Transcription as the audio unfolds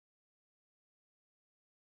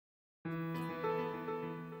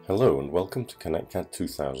Hello and welcome to connectCAD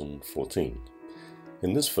 2014.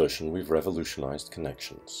 In this version we've revolutionized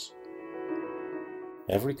connections.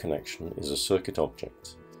 Every connection is a circuit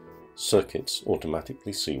object. Circuits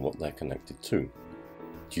automatically see what they're connected to.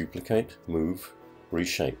 Duplicate, move,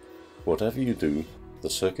 reshape. Whatever you do, the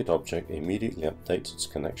circuit object immediately updates its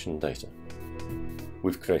connection data.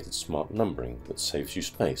 We've created smart numbering that saves you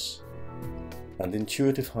space, and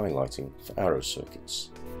intuitive highlighting for arrow circuits.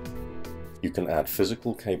 You can add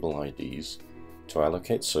physical cable IDs to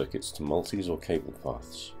allocate circuits to multis or cable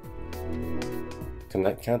paths.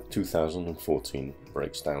 connectCAD 2014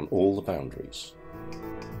 breaks down all the boundaries.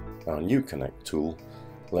 Our new Connect tool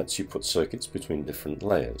lets you put circuits between different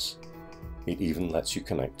layers. It even lets you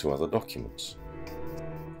connect to other documents.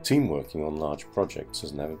 Team working on large projects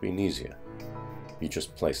has never been easier. You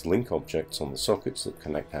just place link objects on the sockets that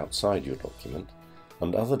connect outside your document,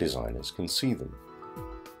 and other designers can see them.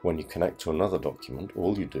 When you connect to another document,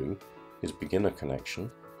 all you do is begin a connection,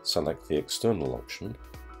 select the external option,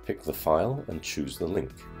 pick the file and choose the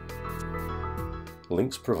link.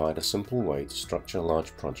 Links provide a simple way to structure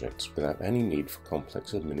large projects without any need for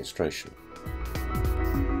complex administration.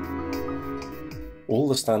 All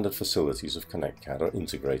the standard facilities of connectCAD are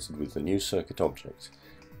integrated with the new circuit object,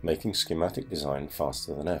 making schematic design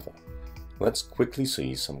faster than ever. Let's quickly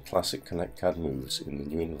see some classic connectCAD moves in the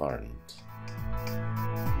new environment.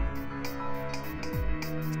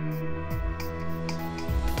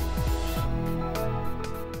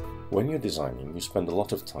 When you're designing, you spend a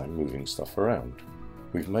lot of time moving stuff around.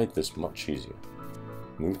 We've made this much easier.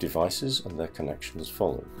 Move devices and their connections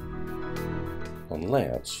follow. On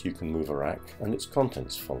layouts, you can move a rack and its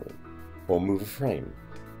contents follow, or move a frame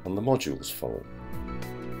and the modules follow.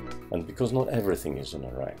 And because not everything is in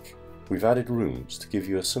a rack, we've added rooms to give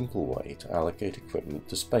you a simple way to allocate equipment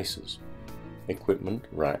to spaces. Equipment,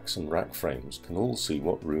 racks and rack frames can all see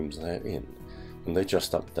what rooms they're in, and they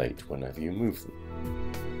just update whenever you move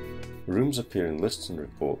them. Rooms appear in lists and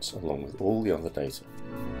reports along with all the other data.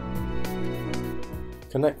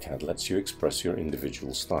 connectCAD lets you express your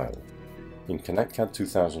individual style. In connectCAD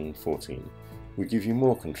 2014, we give you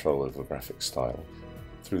more control over graphic style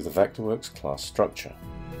through the Vectorworks class structure.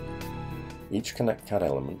 Each connectCAD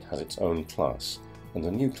element has its own class, and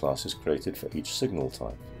a new class is created for each signal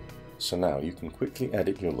type. So now you can quickly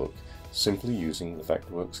edit your look simply using the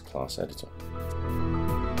Vectorworks class editor.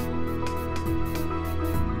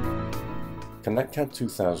 connectCAD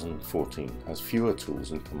 2014 has fewer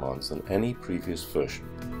tools and commands than any previous version.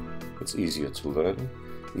 It's easier to learn,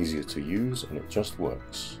 easier to use, and it just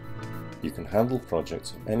works. You can handle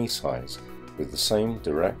projects of any size with the same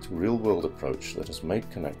direct, real-world approach that has made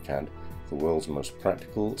connectCAD the world's most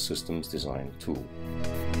practical systems design tool.